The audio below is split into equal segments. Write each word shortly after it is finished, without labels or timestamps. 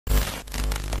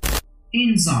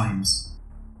Enzymes.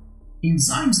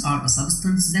 Enzymes are a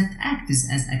substance that acts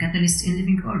as a catalyst in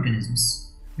living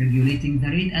organisms, regulating the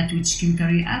rate at which chemical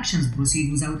reactions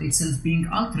proceed without itself being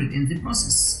altered in the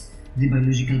process. The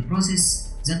biological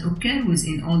process that occur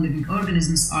within all living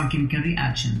organisms are chemical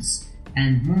reactions,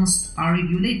 and most are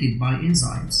regulated by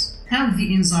enzymes. How the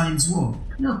enzymes work.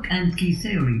 Lock and key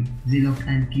theory. The lock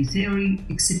and key theory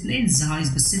explains the high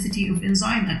specificity of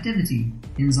enzyme activity.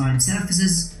 Enzyme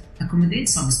surfaces accommodate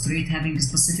substrate having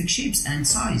specific shapes and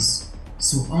size,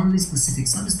 so only specific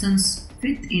substance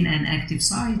fit in an active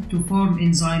site to form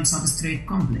enzyme-substrate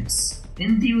complex.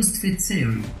 Induced fit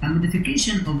theory. A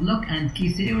modification of lock and key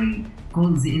theory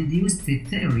called the induced fit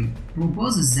theory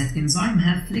proposes that enzymes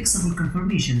have flexible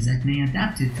conformations that may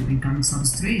adapt it to incoming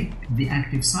substrate. The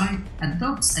active site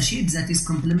adopts a shape that is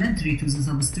complementary to the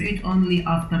substrate only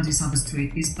after the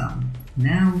substrate is bound.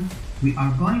 Now, we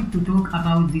are going to talk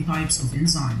about the types of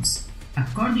enzymes.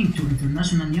 According to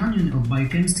International Union of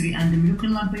Biochemistry and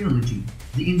Molecular Biology,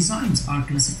 the enzymes are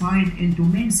classified into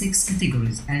main 6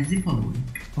 categories as the following: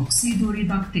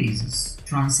 oxidoreductases,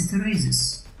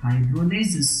 transferases,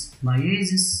 hydrolases,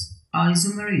 lyases,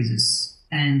 isomerases,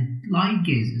 and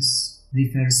ligases.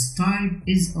 The first type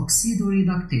is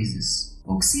oxidoreductases.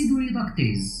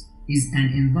 Oxidoreductase is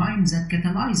an enzyme that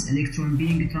catalyzes electron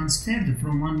being transferred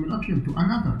from one molecule to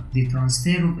another. The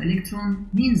transfer of electron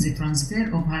means the transfer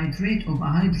of hydrate of a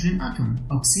hydrogen atom.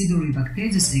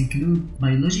 Oxidoreductases include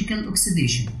biological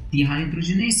oxidation,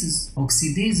 dehydrogenases,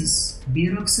 oxidases,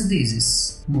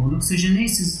 peroxidases,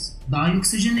 monoxygenases,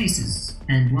 dioxygenases,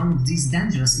 and one of these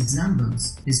dangerous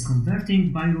examples is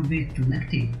converting pyruvate to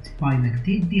lactate by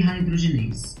lactate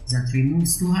dehydrogenase that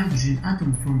removes 2 hydrogen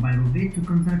atoms from pyruvate to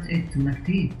convert it to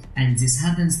lactate, and this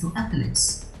happens to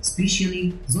athletes,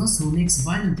 especially those who make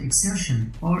violent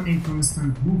exertion or in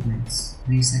constant movements.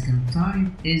 The second type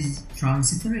is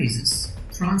transferases.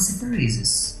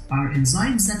 Transferases are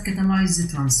enzymes that catalyze the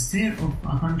transfer of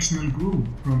a functional group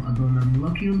from a donor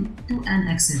molecule to an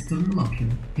acceptor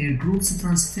molecule. Here groups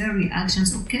transfer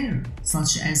reactions occur,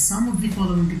 such as some of the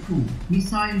following group: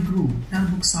 methyl group,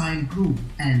 carboxyl group,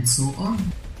 and so on.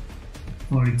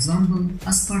 For example,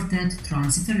 aspartate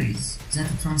transferase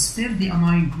that transfer the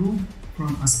amine group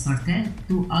from aspartate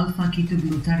to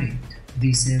alpha-ketoglutarate.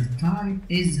 The third type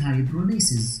is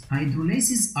hydrolases.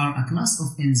 Hydrolases are a class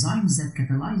of enzymes that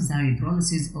catalyze the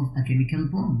hydrolysis of a chemical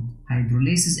bond.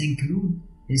 Hydrolases include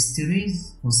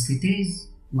esterase, phosphatase,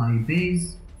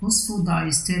 lipase,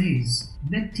 phosphodiesterase,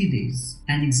 peptidase.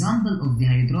 An example of the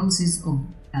hydrolysis of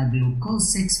a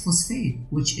glucose 6-phosphate,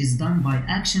 which is done by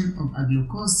action of a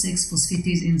glucose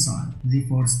 6-phosphatase enzyme. The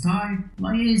fourth type,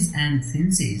 lyase and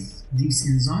synthase. These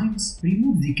enzymes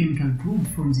remove the chemical group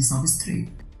from the substrate.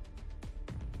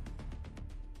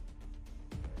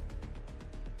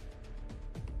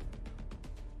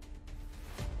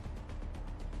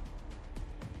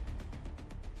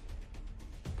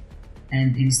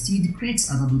 And instead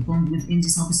creates a double bond within the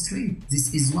substrate.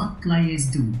 This is what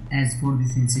lyases do. As for the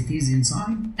synthetase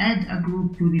enzyme, add a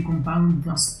group to the compound,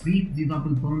 thus break the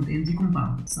double bond in the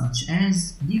compound, such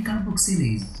as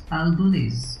decarboxylase,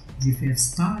 aldolase. The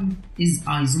fifth type is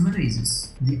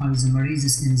isomerases. The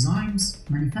isomerases enzymes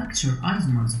manufacture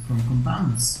isomers from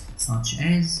compounds, such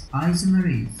as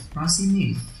isomerase,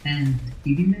 racemase, and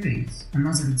epimerase.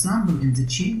 Another example in the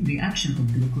chain reaction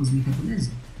of glucose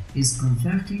metabolism is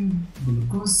converting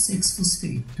glucose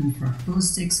 6-phosphate to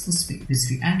fructose 6-phosphate. This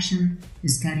reaction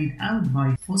is carried out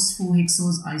by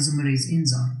phosphohexose isomerase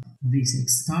enzyme. The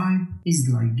sixth type is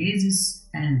ligases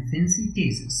and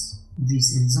synthetases.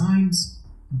 These enzymes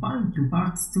bind two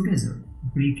parts together,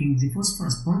 breaking the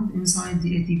phosphorus bond inside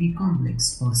the ATP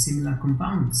complex or similar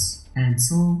compounds, and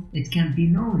so it can be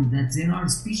known that there are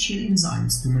special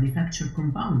enzymes to manufacture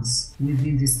compounds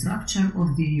within the structure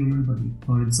of the human body.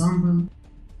 For example,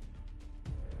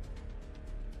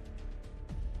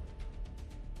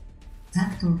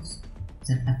 factors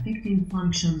that affecting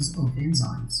functions of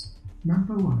enzymes.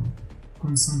 Number 1.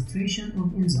 Concentration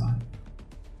of enzyme.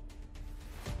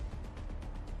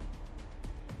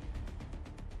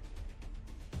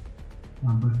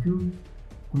 Number 2.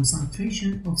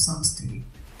 Concentration of substrate.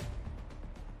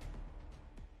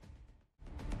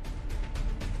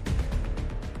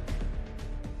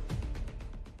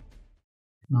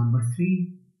 Number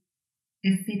 3.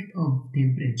 Effect of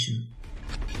temperature.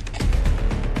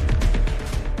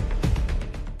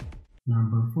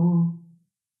 Number 4.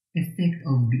 Effect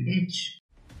of pH.